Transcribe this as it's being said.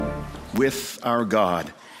with our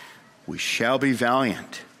God. We shall be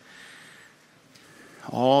valiant.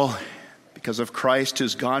 All because of Christ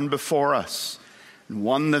who's gone before us and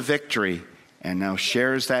won the victory and now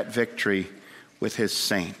shares that victory with his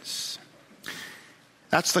saints.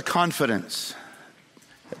 That's the confidence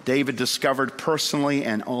that David discovered personally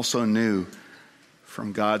and also knew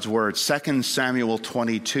from God's word. 2 Samuel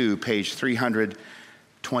 22, page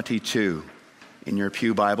 322 in your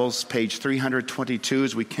pew Bibles. Page 322,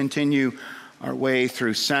 as we continue our way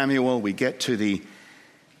through Samuel, we get to the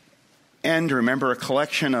end. Remember, a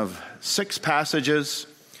collection of 6 passages.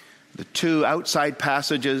 The 2 outside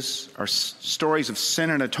passages are stories of sin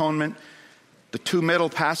and atonement. The 2 middle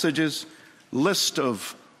passages, list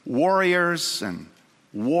of warriors and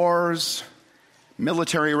wars,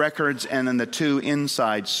 military records, and then the 2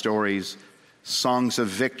 inside stories, songs of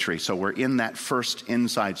victory. So we're in that first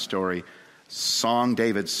inside story,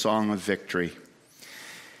 David's song of victory.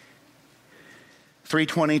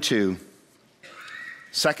 322,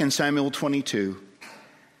 2 Samuel 22.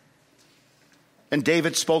 And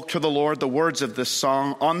David spoke to the Lord the words of this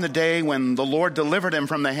song on the day when the Lord delivered him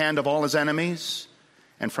from the hand of all his enemies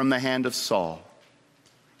and from the hand of Saul.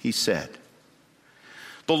 He said,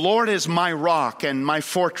 "The Lord is my rock and my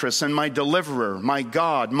fortress and my deliverer, my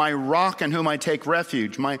God, my rock in whom I take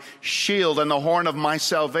refuge, my shield and the horn of my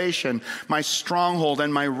salvation, my stronghold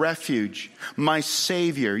and my refuge, my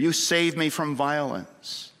Savior. You save me from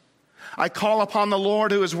violence. I call upon the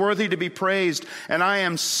Lord who is worthy to be praised, and I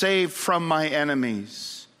am saved from my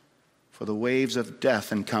enemies. For the waves of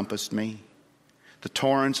death encompassed me. The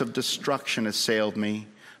torrents of destruction assailed me.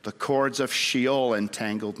 The cords of Sheol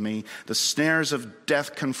entangled me. The snares of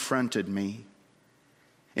death confronted me.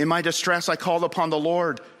 In my distress I called upon the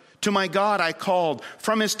Lord. To my God I called.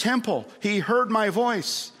 From his temple he heard my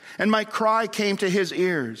voice, and my cry came to his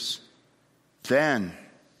ears. Then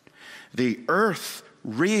the earth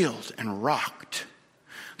reeled and rocked.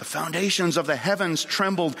 The foundations of the heavens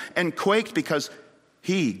trembled and quaked because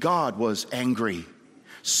he, God, was angry.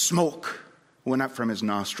 Smoke went up from his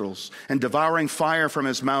nostrils, and devouring fire from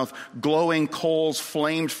his mouth. Glowing coals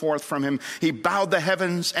flamed forth from him. He bowed the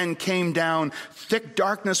heavens and came down. Thick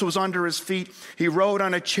darkness was under his feet. He rode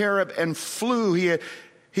on a cherub and flew.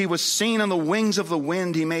 He was seen on the wings of the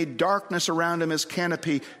wind. He made darkness around him his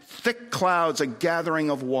canopy. Thick clouds, a gathering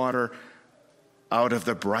of water. Out of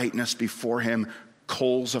the brightness before him,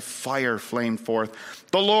 coals of fire flamed forth.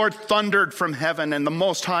 The Lord thundered from heaven, and the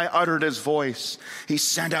Most High uttered his voice. He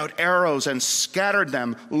sent out arrows and scattered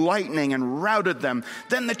them, lightning and routed them.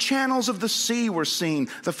 Then the channels of the sea were seen.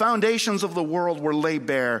 The foundations of the world were laid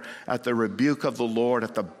bare at the rebuke of the Lord,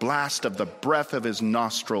 at the blast of the breath of his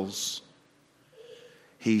nostrils.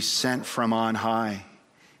 He sent from on high.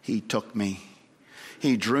 He took me.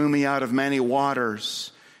 He drew me out of many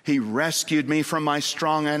waters. He rescued me from my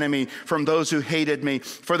strong enemy, from those who hated me,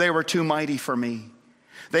 for they were too mighty for me.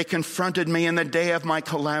 They confronted me in the day of my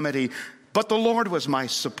calamity, but the Lord was my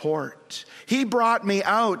support. He brought me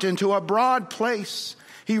out into a broad place.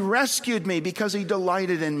 He rescued me because he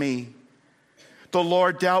delighted in me. The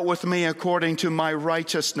Lord dealt with me according to my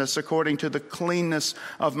righteousness, according to the cleanness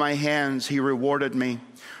of my hands. He rewarded me.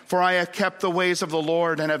 For I have kept the ways of the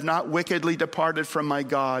Lord and have not wickedly departed from my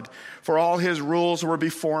God. For all his rules were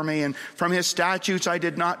before me, and from his statutes I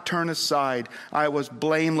did not turn aside. I was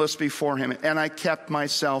blameless before him, and I kept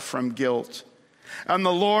myself from guilt. And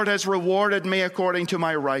the Lord has rewarded me according to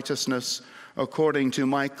my righteousness, according to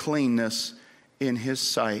my cleanness in his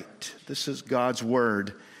sight." This is God's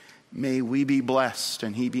word. May we be blessed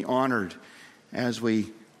and he be honored as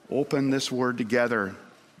we open this word together.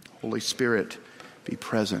 Holy Spirit, be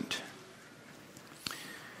present.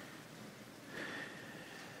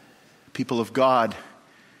 People of God,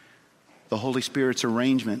 the Holy Spirit's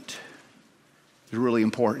arrangement is really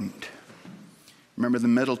important. Remember, the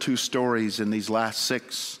middle 2 stories in these last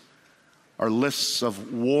 6 are lists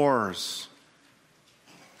of wars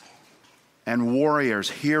and warriors,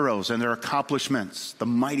 heroes, and their accomplishments. The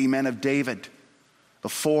mighty men of David, the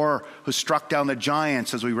 4 who struck down the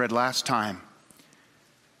giants, as we read last time.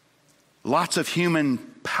 Lots of human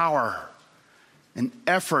power and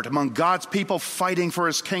effort among God's people fighting for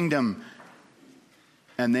his kingdom.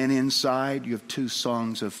 And then inside, you have 2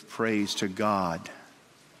 songs of praise to God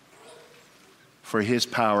for his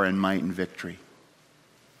power and might and victory.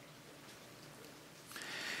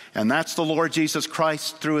 And that's the Lord Jesus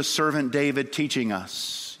Christ through his servant David teaching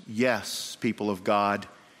us. Yes, people of God,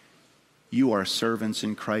 you are servants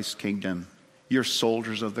in Christ's kingdom. You're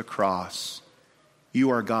soldiers of the cross. You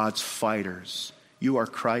are God's fighters. You are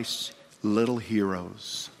Christ's little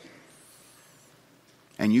heroes.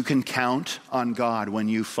 And you can count on God when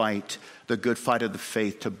you fight the good fight of the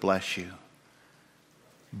faith to bless you.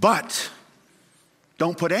 But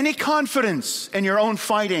don't put any confidence in your own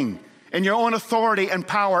fighting, in your own authority and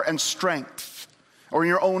power and strength, or in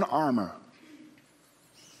your own armor.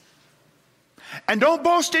 And don't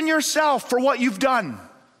boast in yourself for what you've done,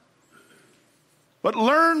 but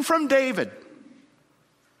learn from David.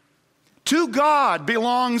 To God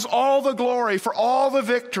belongs all the glory for all the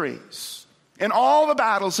victories in all the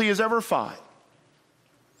battles he has ever fought.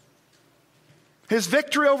 His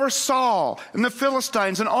victory over Saul and the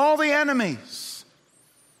Philistines and all the enemies.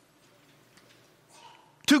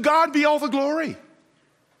 To God be all the glory.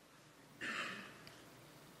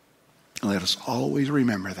 Let us always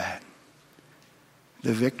remember that.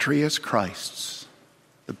 The victory is Christ's.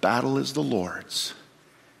 The battle is the Lord's.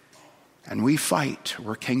 And we fight.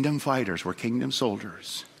 We're kingdom fighters. We're kingdom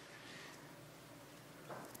soldiers.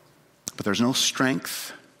 But there's no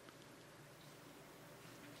strength.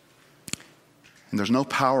 And there's no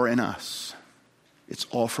power in us. It's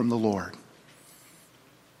all from the Lord.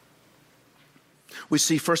 We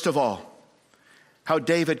see, first of all, how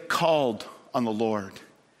David called on the Lord.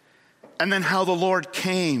 And then how the Lord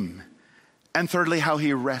came. And thirdly, how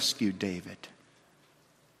he rescued David.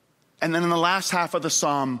 And then in the last half of the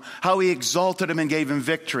psalm, how he exalted him and gave him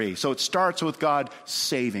victory. So it starts with God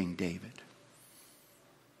saving David.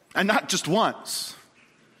 And not just once,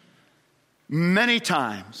 many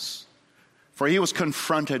times. For he was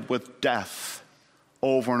confronted with death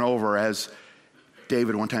over and over. As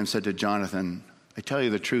David one time said to Jonathan, I tell you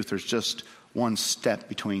the truth, there's just one step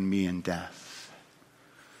between me and death.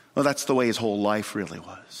 Well, that's the way his whole life really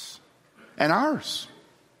was. And ours.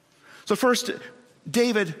 So first,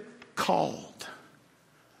 David called.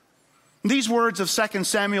 These words of 2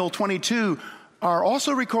 Samuel 22 are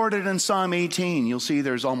also recorded in Psalm 18. You'll see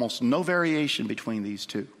there's almost no variation between these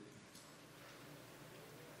two.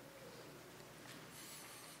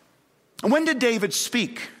 When did David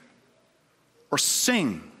speak or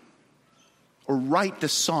sing or write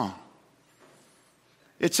this song?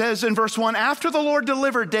 It says in verse 1, after the Lord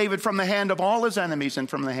delivered David from the hand of all his enemies and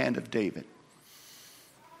from the hand of David,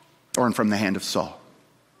 or from the hand of Saul.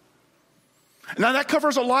 Now that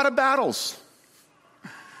covers a lot of battles,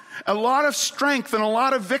 a lot of strength and a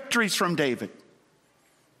lot of victories from David.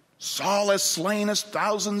 Saul has slain his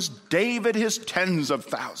thousands, David his tens of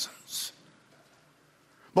thousands.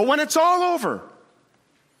 But when it's all over,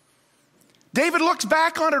 David looks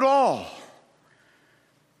back on it all.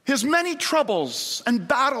 His many troubles and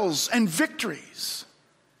battles and victories.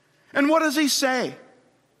 And what does he say?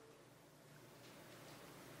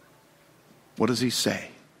 What does he say?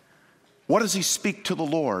 What does he speak to the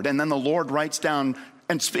Lord? And then the Lord writes down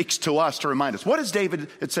and speaks to us to remind us. What is David?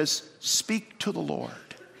 It says, speak to the Lord.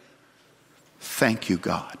 Thank you,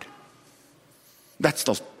 God. That's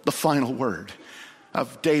the final word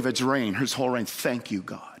of David's reign, his whole reign. Thank you,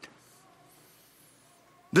 God.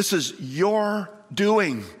 This is your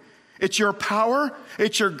doing. It's your power.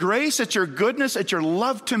 It's your grace. It's your goodness. It's your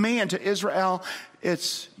love to me and to Israel.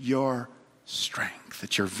 It's your strength.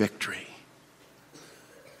 It's your victory.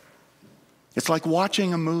 It's like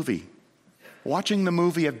watching a movie, watching the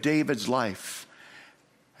movie of David's life.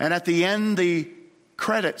 And at the end, the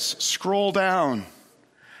credits scroll down.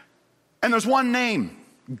 And there's one name,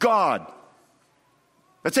 God.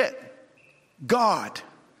 That's it. God.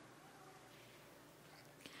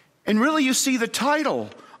 And really you see the title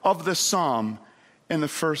of the psalm in the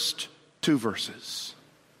first two verses.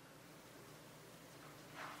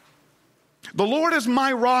 The Lord is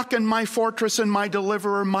my rock and my fortress and my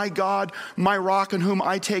deliverer, my God, my rock in whom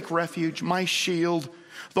I take refuge, my shield,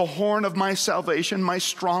 the horn of my salvation, my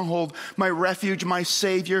stronghold, my refuge, my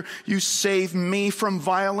Savior. You save me from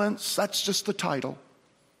violence. That's just the title.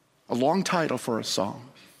 A long title for a psalm.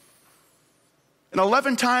 And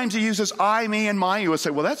 11 times he uses I, me, and my. You would say,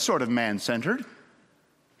 well, that's sort of man-centered.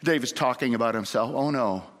 David's talking about himself. Oh,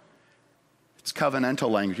 no. It's covenantal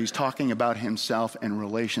language. He's talking about himself in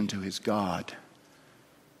relation to his God.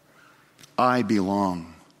 I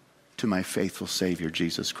belong to my faithful Savior,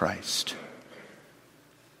 Jesus Christ.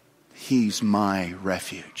 He's my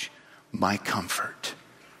refuge, my comfort.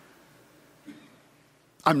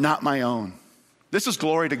 I'm not my own. This is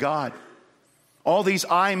glory to God. All these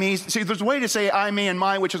I, me. See, there's a way to say I, me, and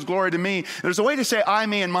my, which is glory to me. There's a way to say I,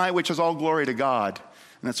 me, and my, which is all glory to God.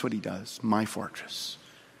 And that's what he does. My fortress.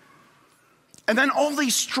 And then all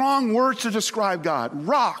these strong words to describe God.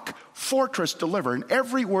 Rock, fortress, deliver. And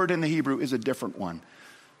every word in the Hebrew is a different one.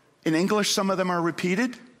 In English, some of them are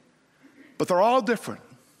repeated, but they're all different.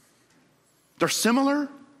 They're similar,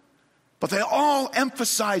 But they all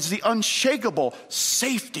emphasize the unshakable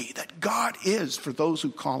safety that God is for those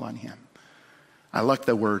who call on him. I like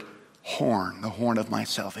the word horn, the horn of my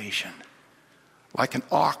salvation. Like an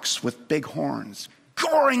ox with big horns,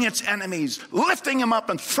 goring its enemies, lifting him up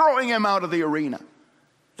and throwing him out of the arena.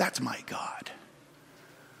 That's my God.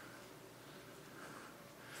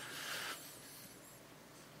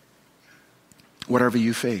 Whatever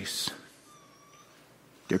you face,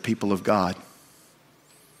 dear people of God,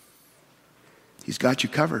 he's got you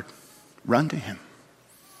covered. Run to him.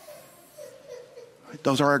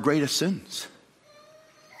 Those are our greatest sins.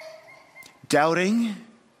 Doubting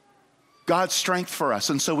God's strength for us,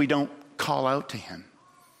 and so we don't call out to him.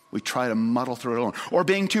 We try to muddle through it alone. Or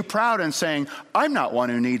being too proud and saying, I'm not one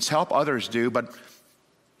who needs help, others do, but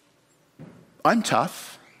I'm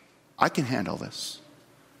tough. I can handle this.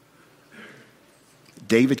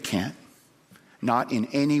 David can't. Not in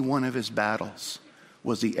any one of his battles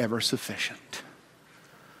was he ever sufficient.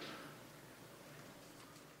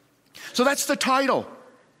 So that's the title.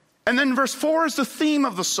 And then verse 4 is the theme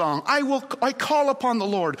of the song. I call upon the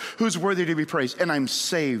Lord who's worthy to be praised, and I'm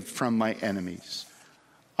saved from my enemies.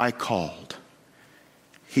 I called.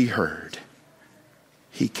 He heard.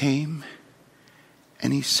 He came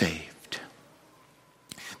and he saved.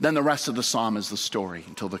 Then the rest of the psalm is the story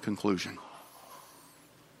until the conclusion.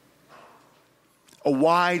 A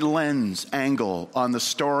wide lens angle on the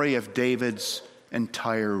story of David's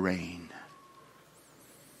entire reign.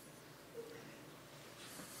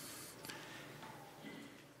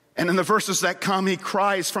 And in the verses that come, he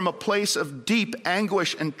cries from a place of deep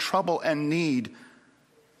anguish and trouble and need.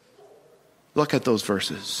 Look at those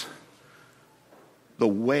verses. The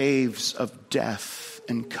waves of death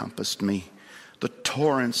encompassed me. The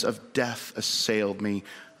torrents of death assailed me.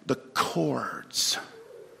 The cords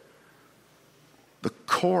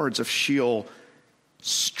of Sheol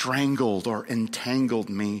strangled or entangled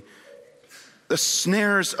me. The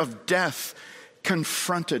snares of death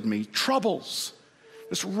confronted me. Troubles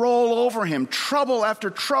just roll over him. Trouble after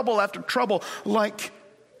trouble after trouble, like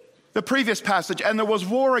the previous passage. And there was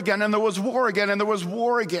war again, and there was war again, and there was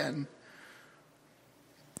war again.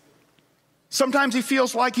 Sometimes he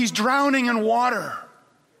feels like he's drowning in water,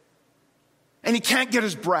 and he can't get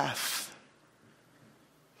his breath.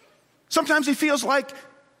 Sometimes he feels like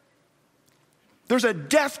there's a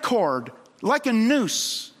death cord, like a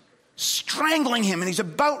noose, strangling him, and he's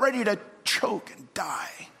about ready to choke and die.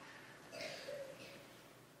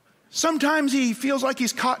 Sometimes he feels like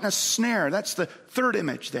he's caught in a snare. That's the third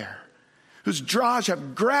image there. Whose jaws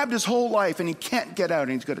have grabbed his whole life and he can't get out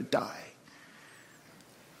and he's going to die.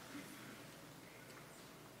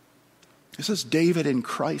 This is David in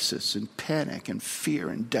crisis and panic and fear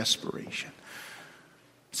and desperation.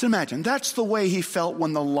 So imagine, that's the way he felt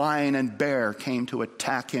when the lion and bear came to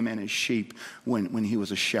attack him and his sheep when he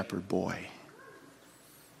was a shepherd boy.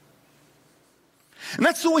 And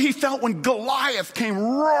that's the way he felt when Goliath came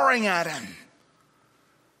roaring at him.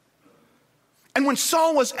 And when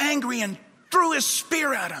Saul was angry and threw his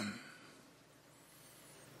spear at him.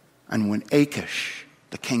 And when Achish,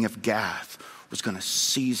 the king of Gath, was going to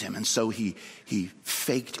seize him, and so he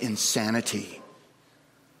faked insanity.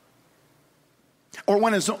 Or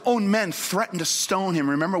when his own men threatened to stone him.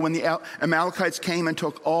 Remember when the Amalekites came and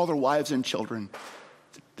took all their wives and children?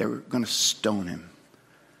 They were going to stone him.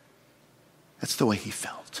 That's the way he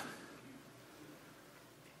felt.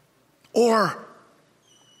 Or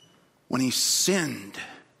when he sinned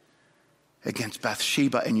against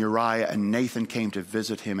Bathsheba and Uriah, and Nathan came to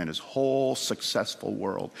visit him, and his whole successful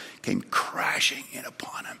world came crashing in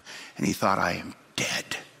upon him. And he thought, I am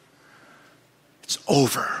dead. It's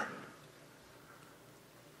over.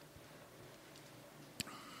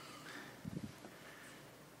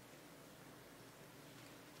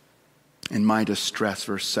 In my distress,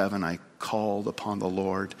 verse 7, I called upon the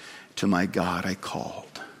Lord. To my God I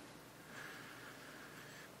called.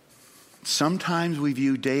 Sometimes we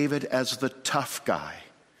view David as the tough guy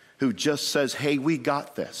who just says, hey, we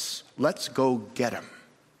got this. Let's go get him.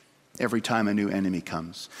 Every time a new enemy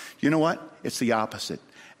comes. You know what? It's the opposite.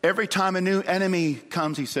 Every time a new enemy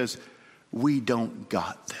comes, he says, we don't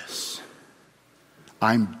got this.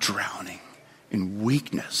 I'm drowning in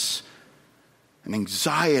weakness and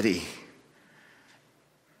anxiety.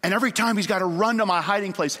 And every time he's got to run to my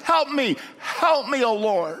hiding place, help me, O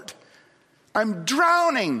Lord. I'm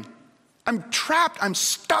drowning. I'm trapped. I'm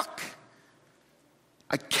stuck.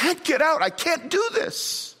 I can't get out. I can't do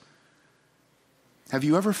this. Have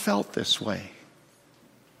you ever felt this way?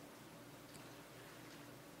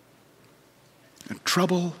 The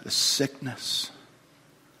trouble is sickness.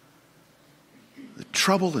 The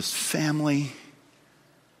trouble is family.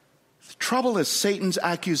 The trouble is Satan's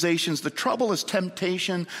accusations. The trouble is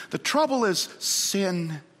temptation. The trouble is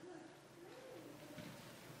sin.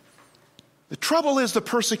 The trouble is the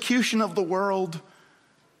persecution of the world.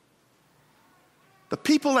 The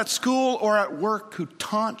people at school or at work who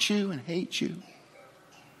taunt you and hate you.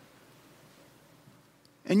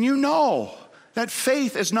 And you know that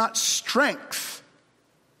faith is not strength,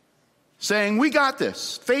 saying we got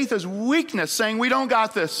this. Faith is weakness, saying we don't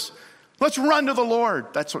got this. Let's run to the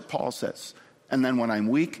Lord. That's what Paul says. And then when I'm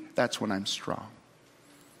weak, that's when I'm strong.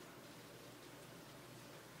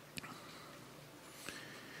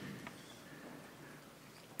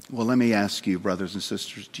 Well, let me ask you, brothers and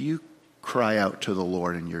sisters, do you cry out to the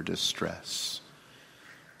Lord in your distress?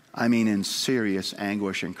 I mean, in serious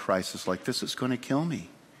anguish and crisis, like this is going to kill me.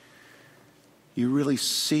 Do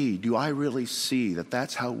I really see that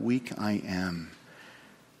that's how weak I am?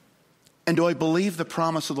 And do I believe the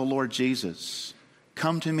promise of the Lord Jesus?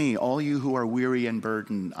 Come to me, all you who are weary and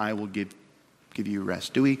burdened, I will give you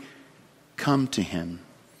rest. Do we come to him?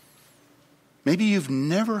 Maybe you've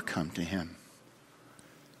never come to him.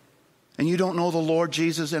 And you don't know the Lord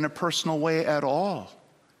Jesus in a personal way at all.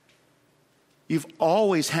 You've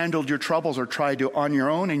always handled your troubles or tried to on your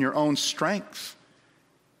own in your own strength,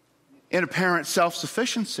 in apparent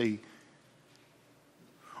self-sufficiency.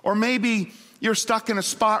 Or maybe you're stuck in a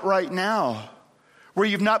spot right now where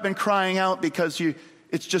you've not been crying out because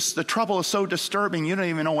it's just the trouble is so disturbing you don't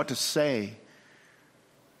even know what to say.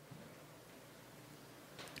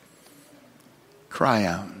 Cry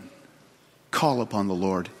out. Call upon the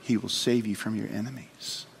Lord. He will save you from your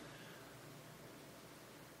enemies.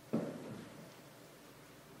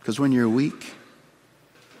 Because when you're weak,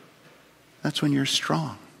 that's when you're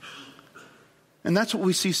strong. And that's what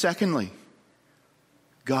we see secondly.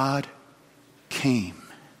 God came.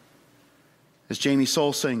 As Jamie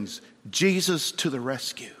Soule sings, Jesus to the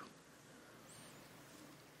rescue.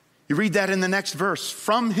 You read that in the next verse.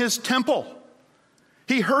 From his temple,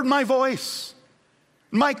 he heard my voice.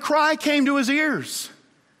 My cry came to his ears.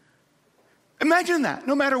 Imagine that.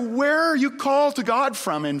 No matter where you call to God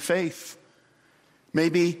from in faith.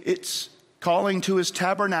 Maybe it's calling to his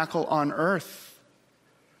tabernacle on earth.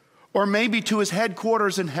 Or maybe to his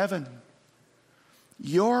headquarters in heaven.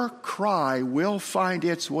 Your cry will find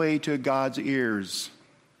its way to God's ears.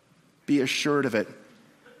 Be assured of it.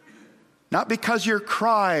 Not because your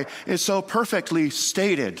cry is so perfectly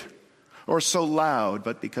stated or so loud,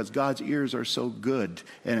 but because God's ears are so good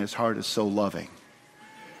and his heart is so loving.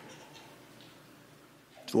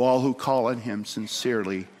 To all who call on him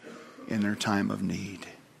sincerely in their time of need.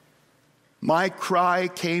 My cry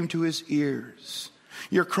came to his ears.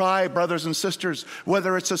 Your cry, brothers and sisters,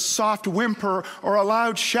 whether it's a soft whimper or a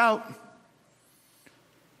loud shout,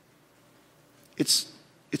 it's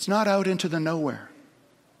not out into the nowhere.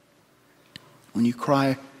 When you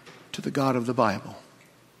cry to the God of the Bible,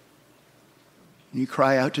 when you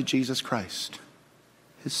cry out to Jesus Christ,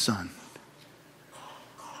 his Son,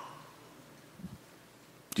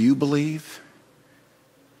 do you believe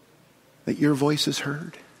that your voice is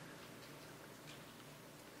heard?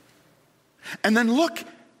 And then look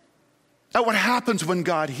at what happens when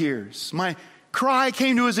God hears. My cry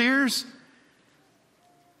came to his ears.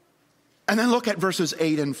 And then look at verses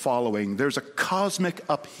 8 and following. There's a cosmic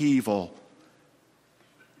upheaval.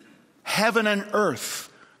 Heaven and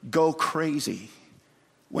earth go crazy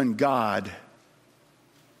when God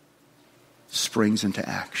springs into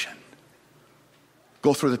action.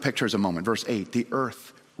 Go through the pictures a moment. Verse 8, the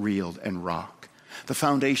earth reeled and rocked. The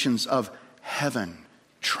foundations of heaven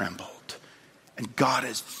trembled. And God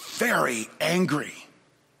is very angry.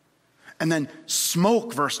 And then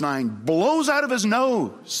smoke, verse 9, blows out of his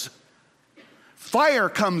nose. Fire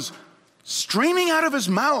comes streaming out of his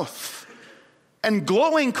mouth. And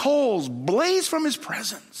glowing coals blaze from his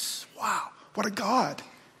presence. Wow, what a God.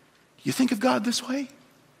 You think of God this way?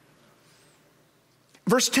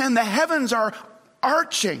 Verse 10, the heavens are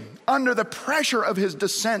arching under the pressure of his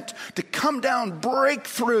descent to come down, break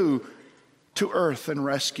through to earth and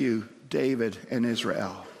rescue David and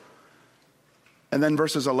Israel. And then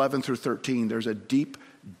verses 11 through 13, there's a deep,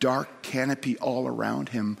 dark canopy all around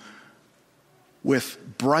him with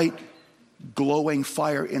bright, glowing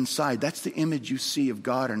fire inside. That's the image you see of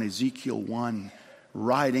God in Ezekiel 1,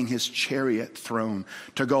 riding his chariot throne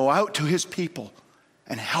to go out to his people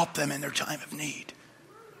and help them in their time of need.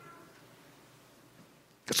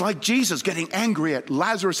 It's like Jesus getting angry at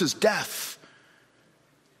Lazarus' death.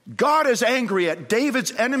 God is angry at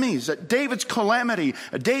David's enemies, at David's calamity,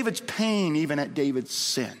 at David's pain, even at David's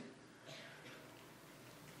sin.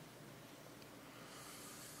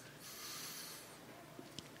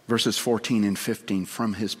 Verses 14 and 15,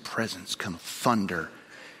 from his presence come thunder,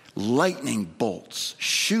 lightning bolts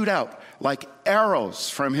shoot out like arrows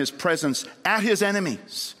from his presence at his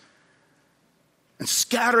enemies and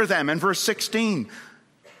scatter them. And verse 16,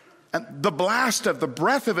 the blast of the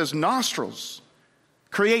breath of his nostrils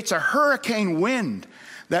creates a hurricane wind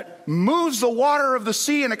that moves the water of the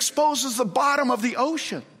sea and exposes the bottom of the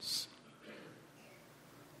oceans.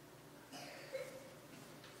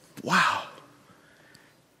 Wow.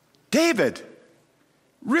 David,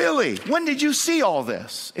 really? When did you see all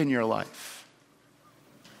this in your life?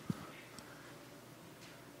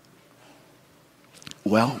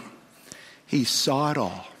 Well, he saw it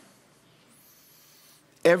all.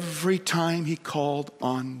 Every time he called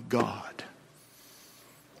on God.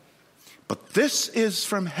 But this is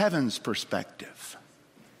from heaven's perspective.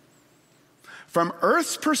 From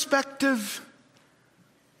earth's perspective,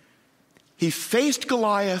 he faced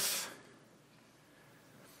Goliath.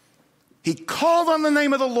 He called on the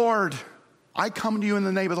name of the Lord. I come to you in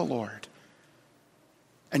the name of the Lord.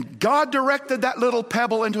 And God directed that little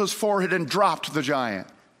pebble into his forehead and dropped the giant.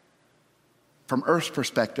 From earth's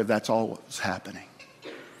perspective, that's all what was happening.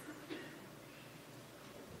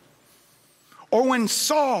 Or when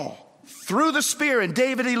Saul threw the spear and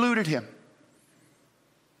David eluded him.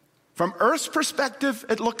 From earth's perspective,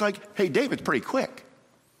 it looked like, hey, David's pretty quick.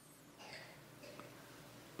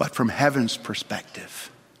 But from heaven's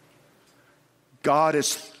perspective, God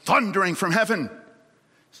is thundering from heaven,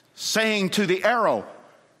 saying to the arrow,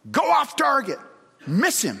 go off target,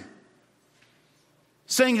 miss him.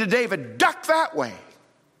 Saying to David, duck that way,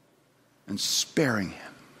 and sparing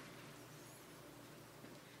him.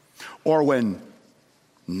 Or when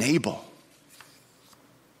Nabal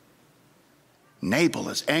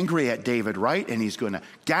is angry at David, right? And he's going to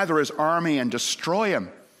gather his army and destroy him.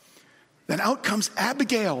 Then out comes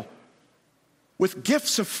Abigail with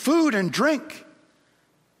gifts of food and drink.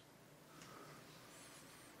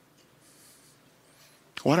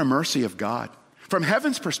 What a mercy of God. From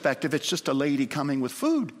heaven's perspective, it's just a lady coming with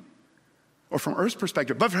food. Or from earth's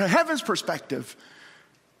perspective. But from heaven's perspective,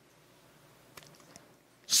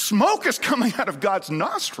 smoke is coming out of God's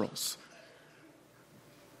nostrils.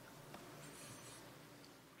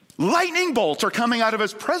 Lightning bolts are coming out of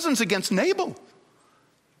his presence against Nabal.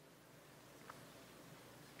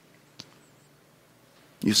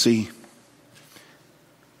 You see,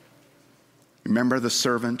 remember the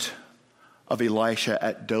servant of Elisha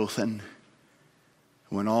at Dothan?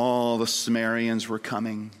 When all the Sumerians were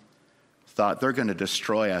coming, thought they're going to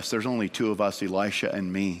destroy us. There's only two of us, Elisha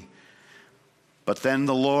and me. But then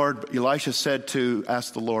Elisha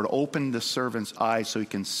asked the Lord, open the servant's eyes so he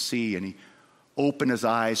can see. And he opened his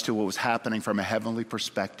eyes to what was happening from a heavenly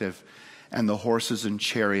perspective. And the horses and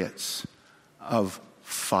chariots of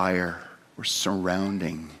fire were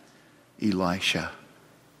surrounding Elisha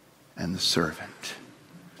and the servant.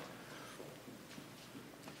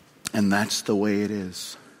 And that's the way it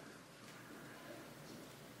is.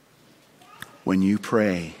 When you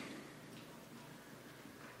pray,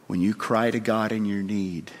 when you cry to God in your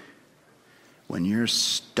need, when you're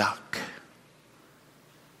stuck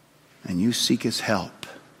and you seek his help,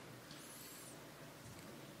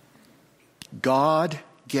 God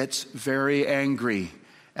gets very angry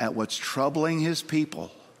at what's troubling his people.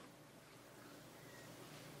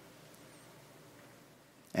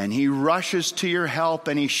 And he rushes to your help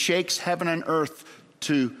and he shakes heaven and earth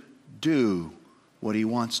to do what he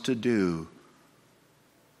wants to do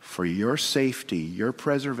for your safety, your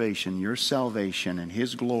preservation, your salvation, and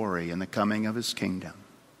his glory and the coming of his kingdom.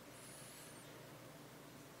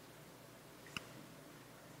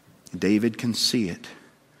 David can see it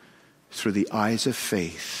through the eyes of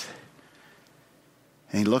faith.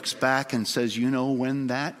 And he looks back and says, you know, when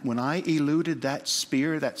I eluded that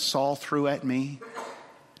spear that Saul threw at me,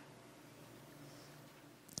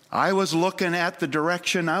 I was looking at the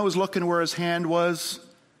direction, I was looking where his hand was.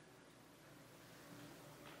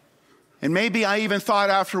 And maybe I even thought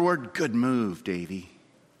afterward, good move, Davy.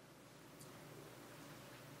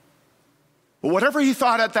 But whatever he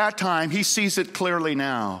thought at that time, he sees it clearly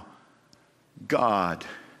now. God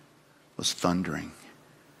was thundering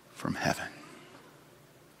from heaven.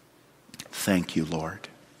 Thank you, Lord.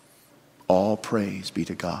 All praise be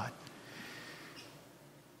to God.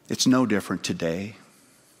 It's no different today.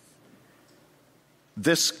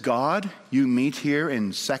 This God you meet here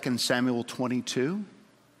in 2 Samuel 22,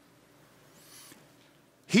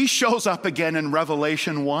 he shows up again in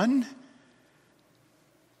Revelation 1.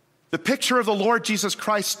 The picture of the Lord Jesus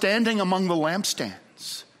Christ standing among the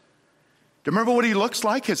lampstands. Do you remember what he looks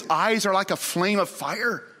like? His eyes are like a flame of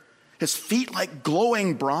fire. his feet like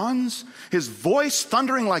glowing bronze, his voice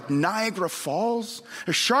thundering like Niagara Falls,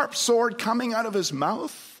 a sharp sword coming out of his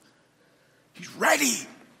mouth. He's ready.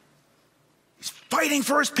 He's fighting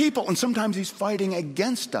for his people, and sometimes he's fighting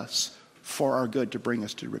against us for our good to bring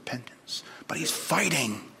us to repentance. But he's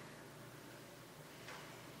fighting.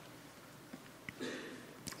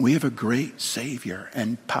 We have a great Savior,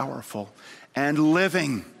 and powerful and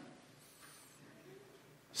living.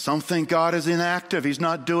 Some think God is inactive. He's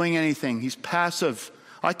not doing anything. He's passive.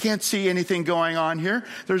 I can't see anything going on here.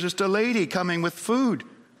 There's just a lady coming with food.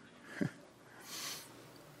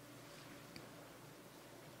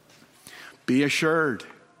 Be assured,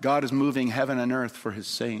 God is moving heaven and earth for his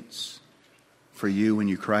saints, for you when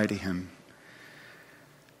you cry to him.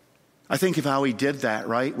 I think of how he did that,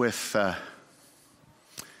 right, with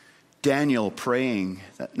Daniel praying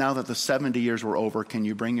that now that the 70 years were over, can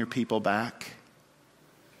you bring your people back?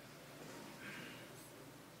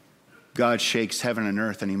 God shakes heaven and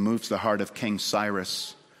earth, and he moves the heart of King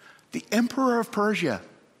Cyrus, the emperor of Persia,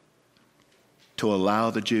 to allow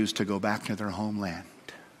the Jews to go back to their homeland.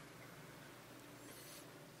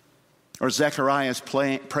 Or Zechariah is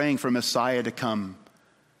praying for Messiah to come,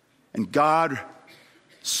 and God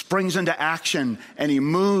springs into action, and he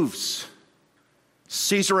moves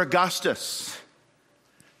Caesar Augustus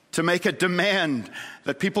to make a demand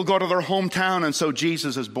that people go to their hometown, and so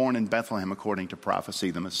Jesus is born in Bethlehem according to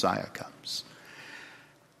prophecy. The Messiah comes.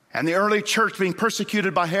 And the early church, being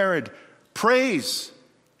persecuted by Herod, prays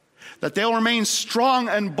that they'll remain strong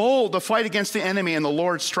and bold to fight against the enemy, and the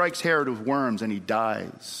Lord strikes Herod with worms and he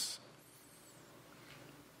dies.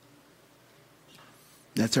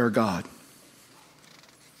 That's our God.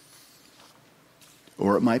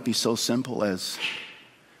 Or it might be so simple as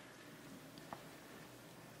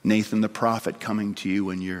Nathan the prophet coming to you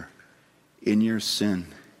when you're in your sin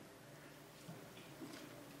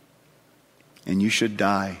and you should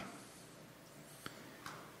die,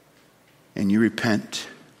 and you repent,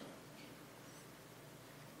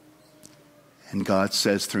 and God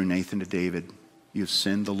says through Nathan to David, you've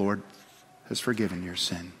sinned, the Lord has forgiven your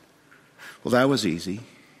sin. Well, that was easy.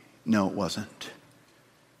 No, it wasn't.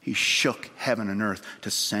 He shook heaven and earth to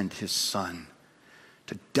send his son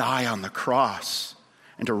to die on the cross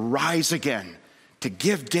and to rise again, to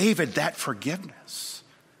give David that forgiveness.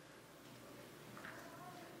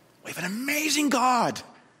 We have an amazing God.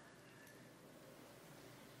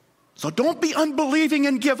 So don't be unbelieving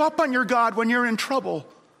and give up on your God when you're in trouble.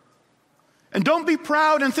 And don't be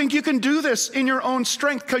proud and think you can do this in your own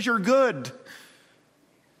strength because you're good.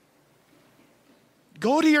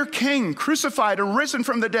 Go to your King, crucified and risen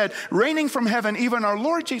from the dead, reigning from heaven, even our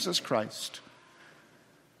Lord Jesus Christ,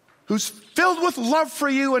 who's filled with love for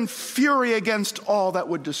you and fury against all that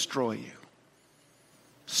would destroy you.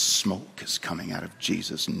 Smoke is coming out of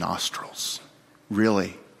Jesus' nostrils.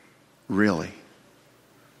 Really, really.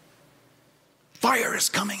 Fire is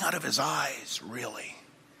coming out of his eyes. Really.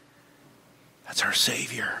 That's our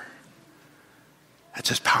Savior. That's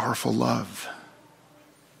his powerful love.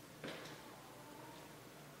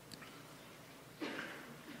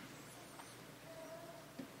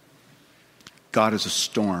 God is a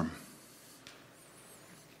storm.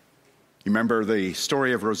 You remember the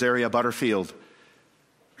story of Rosaria Butterfield?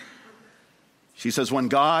 She says, when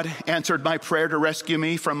God answered my prayer to rescue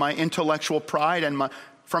me from my intellectual pride and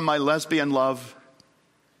from my lesbian love,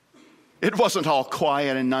 it wasn't all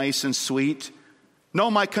quiet and nice and sweet. No,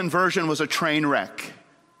 my conversion was a train wreck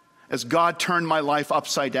as God turned my life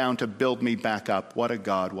upside down to build me back up. What a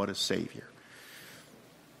God, what a Savior.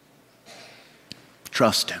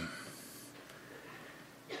 Trust him.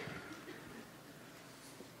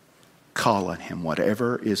 Call on him,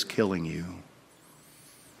 whatever is killing you,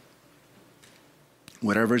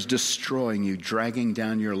 whatever is destroying you, dragging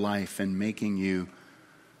down your life and making you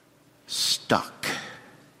stuck.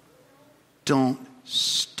 Don't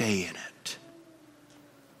stay in it.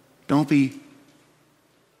 Don't be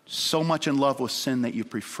so much in love with sin that you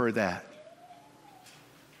prefer that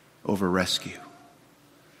over rescue.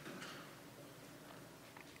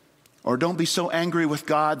 Or don't be so angry with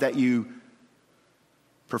God that you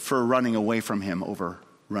prefer running away from him over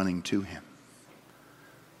running to him.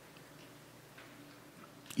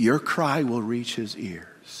 Your cry will reach his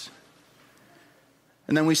ears.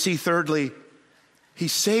 And then we see thirdly, he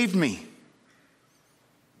saved me.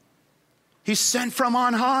 He sent from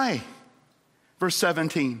on high. Verse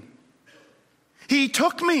 17. He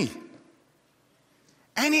took me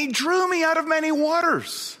and he drew me out of many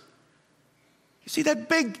waters. You see that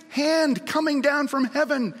big hand coming down from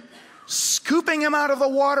heaven, scooping him out of the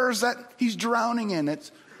waters that he's drowning in.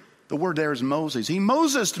 The word there is Moses. He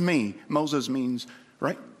Mosesed me. Moses means,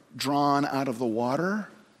 right? drawn out of the water,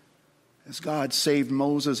 as God saved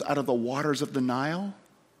Moses out of the waters of the Nile.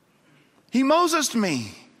 He Mosesed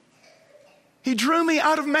me. He drew me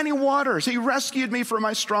out of many waters. He rescued me from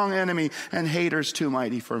my strong enemy and haters too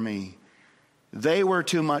mighty for me. They were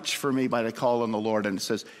too much for me, but I called on the Lord, and it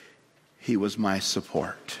says, he was my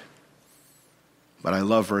support. But I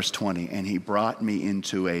love verse 20, and he brought me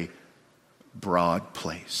into a broad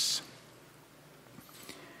place.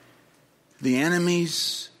 The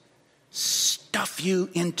enemies stuff you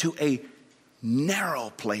into a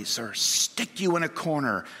narrow place or stick you in a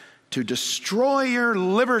corner to destroy your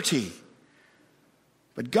liberty.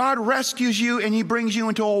 But God rescues you and he brings you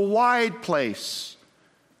into a wide place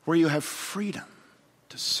where you have freedom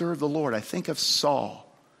to serve the Lord. I think of Saul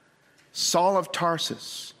of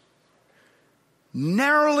Tarsus,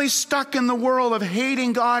 narrowly stuck in the world of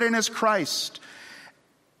hating God and his Christ,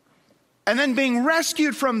 and then being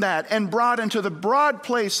rescued from that and brought into the broad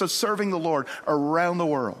place of serving the Lord around the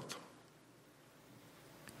world.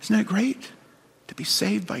 Isn't it great to be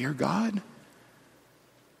saved by your God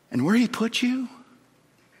and where he put you?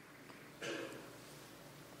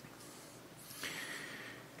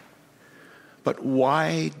 But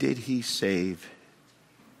why did he save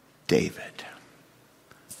David?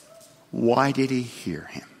 Why did he hear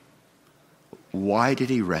him? Why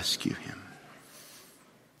did he rescue him?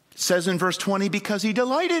 It says in verse 20, because he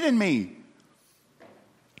delighted in me.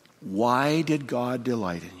 Why did God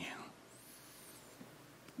delight in you?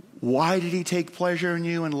 Why did he take pleasure in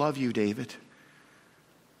you and love you, David?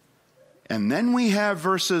 And then we have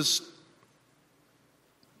verses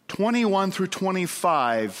 21 through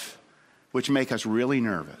 25, which make us really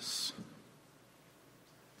nervous.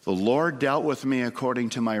 The Lord dealt with me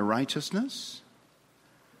according to my righteousness.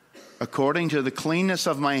 According to the cleanness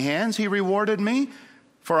of my hands, he rewarded me.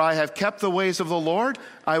 For I have kept the ways of the Lord.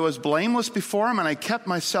 I was blameless before him, and I kept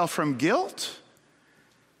myself from guilt.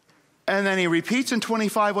 And then he repeats in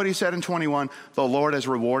 25 what he said in 21. The Lord has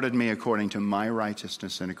rewarded me according to my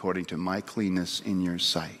righteousness and according to my cleanness in your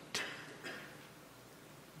sight.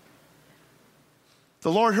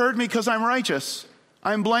 The Lord heard me because I'm righteous.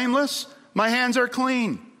 I'm blameless. My hands are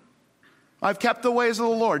clean. I've kept the ways of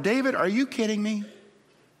the Lord. David, are you kidding me?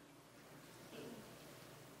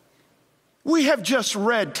 We have just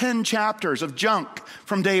read 10 chapters of junk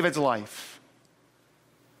from David's life.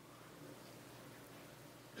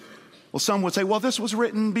 Well, some would say, well, this was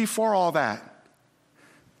written before all that.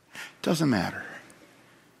 Doesn't matter.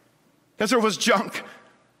 Because there was junk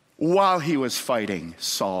while he was fighting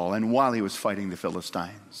Saul and while he was fighting the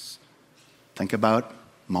Philistines. Think about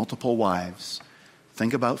multiple wives.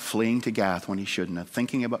 Think about fleeing to Gath when he shouldn't have.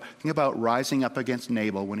 Think about rising up against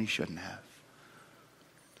Nabal when he shouldn't have.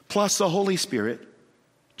 Plus, the Holy Spirit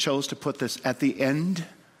chose to put this at the end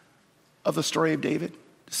of the story of David,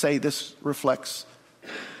 to say this reflects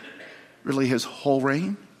really his whole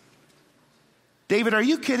reign. David, are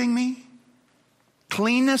you kidding me?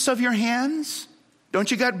 Cleanness of your hands?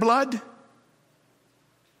 Don't you got blood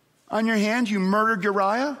on your hands? You murdered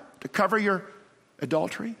Uriah to cover your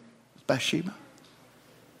adultery with Bathsheba.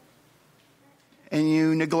 And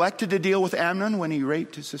you neglected to deal with Amnon when he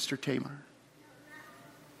raped his sister Tamar.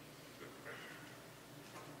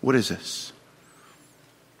 What is this?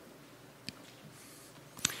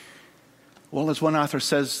 Well, as one author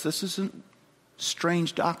says, this isn't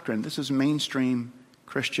strange doctrine. This is mainstream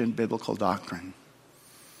Christian biblical doctrine.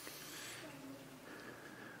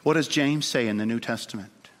 What does James say in the New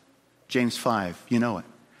Testament? James 5, you know it.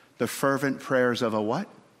 The fervent prayers of a what?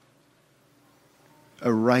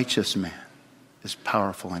 A righteous man is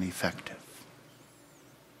powerful and effective.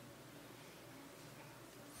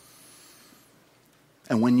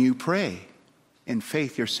 And when you pray in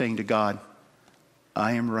faith, you're saying to God,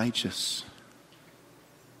 I am righteous.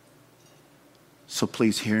 So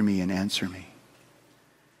please hear me and answer me.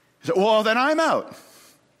 You say, well, then I'm out.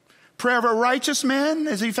 Prayer of a righteous man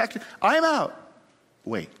is effective. I'm out.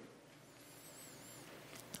 Wait.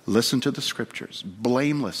 Listen to the scriptures.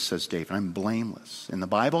 Blameless, says David. I'm blameless. In the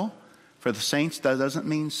Bible, for the saints, that doesn't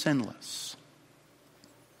mean sinless.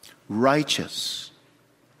 Righteous.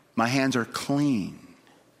 My hands are clean.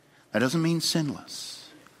 That doesn't mean sinless.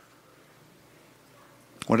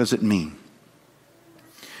 What does it mean?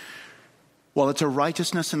 Well, it's a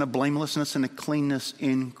righteousness and a blamelessness and a cleanness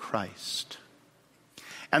in Christ.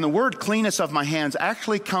 And the word cleanness of my hands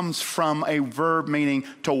actually comes from a verb meaning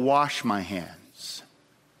to wash my hands.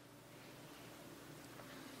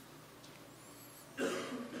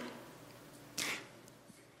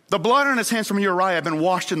 The blood on his hands from Uriah have been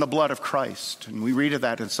washed in the blood of Christ. And we read of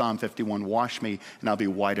that in Psalm 51, wash me and I'll be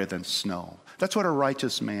whiter than snow. That's what a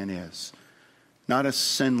righteous man is. not a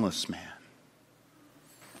sinless man,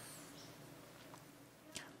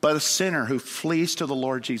 but a sinner who flees to the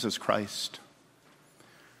Lord Jesus Christ,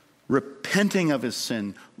 repenting of his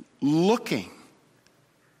sin, looking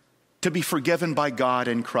to be forgiven by God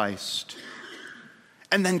in Christ,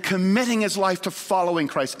 and then committing his life to following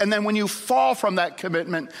Christ. And then when you fall from that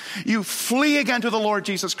commitment, you flee again to the Lord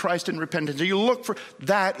Jesus Christ in repentance. You look for,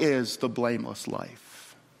 that is the blameless life.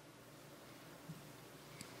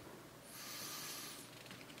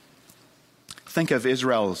 Think of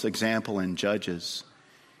Israel's example in Judges.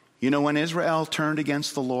 You know, when Israel turned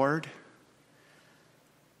against the Lord,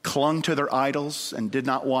 clung to their idols and did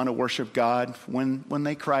not want to worship God, when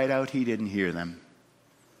they cried out, he didn't hear them.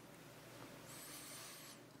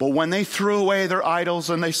 But when they threw away their idols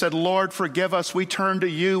and they said, Lord, forgive us, we turn to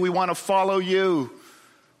you, we want to follow you,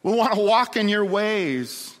 we want to walk in your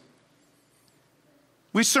ways,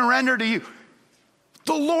 we surrender to you,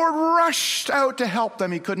 the Lord rushed out to help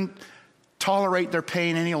them. He couldn't tolerate their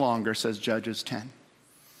pain any longer, says Judges 10.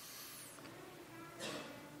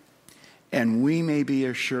 And we may be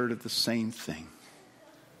assured of the same thing.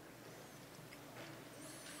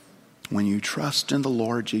 When you trust in the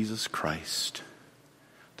Lord Jesus Christ,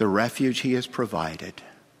 the refuge he has provided,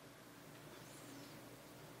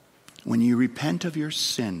 when you repent of your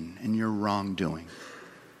sin and your wrongdoing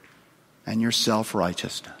and your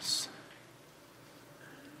self-righteousness,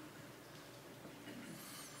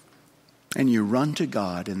 and you run to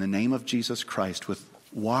God in the name of Jesus Christ with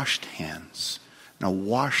washed hands and a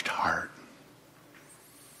washed heart,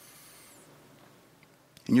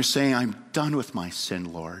 and you're saying, I'm done with my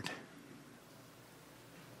sin, Lord.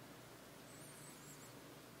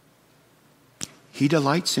 He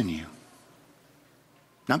delights in you.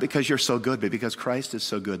 Not because you're so good, but because Christ is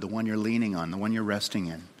so good, the one you're leaning on, the one you're resting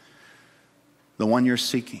in, the one you're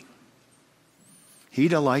seeking. He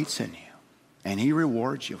delights in you, and he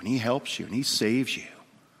rewards you, and he helps you, and he saves you,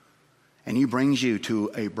 and he brings you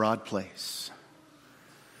to a broad place.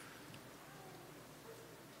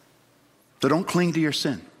 So don't cling to your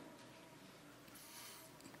sin.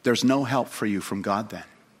 There's no help for you from God then.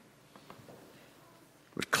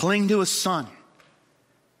 But cling to his Son.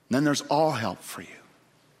 Then there's all help for you.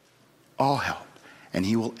 All help. And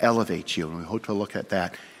he will elevate you. And we hope to look at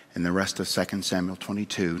that in the rest of 2 Samuel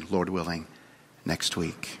 22, Lord willing, next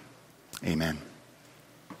week. Amen.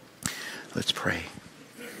 Let's pray.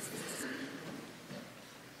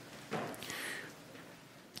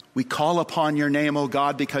 We call upon your name, O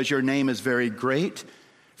God, because your name is very great,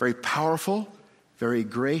 very powerful, very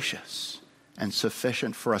gracious, and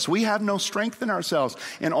sufficient for us. We have no strength in ourselves.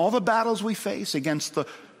 In all the battles we face against the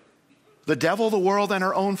devil, the world, and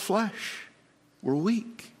our own flesh, we're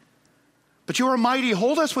weak. But you are mighty.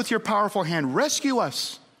 Hold us with your powerful hand. Rescue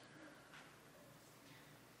us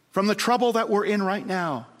from the trouble that we're in right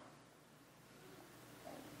now.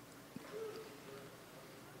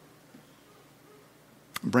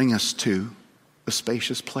 Bring us to a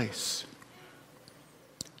spacious place,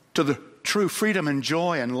 to the true freedom and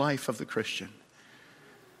joy and life of the Christian.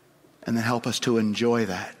 And then help us to enjoy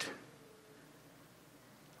that.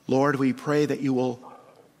 Lord, we pray that you will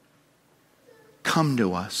come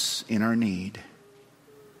to us in our need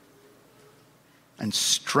and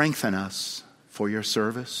strengthen us for your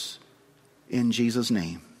service. In Jesus'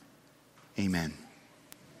 name, amen.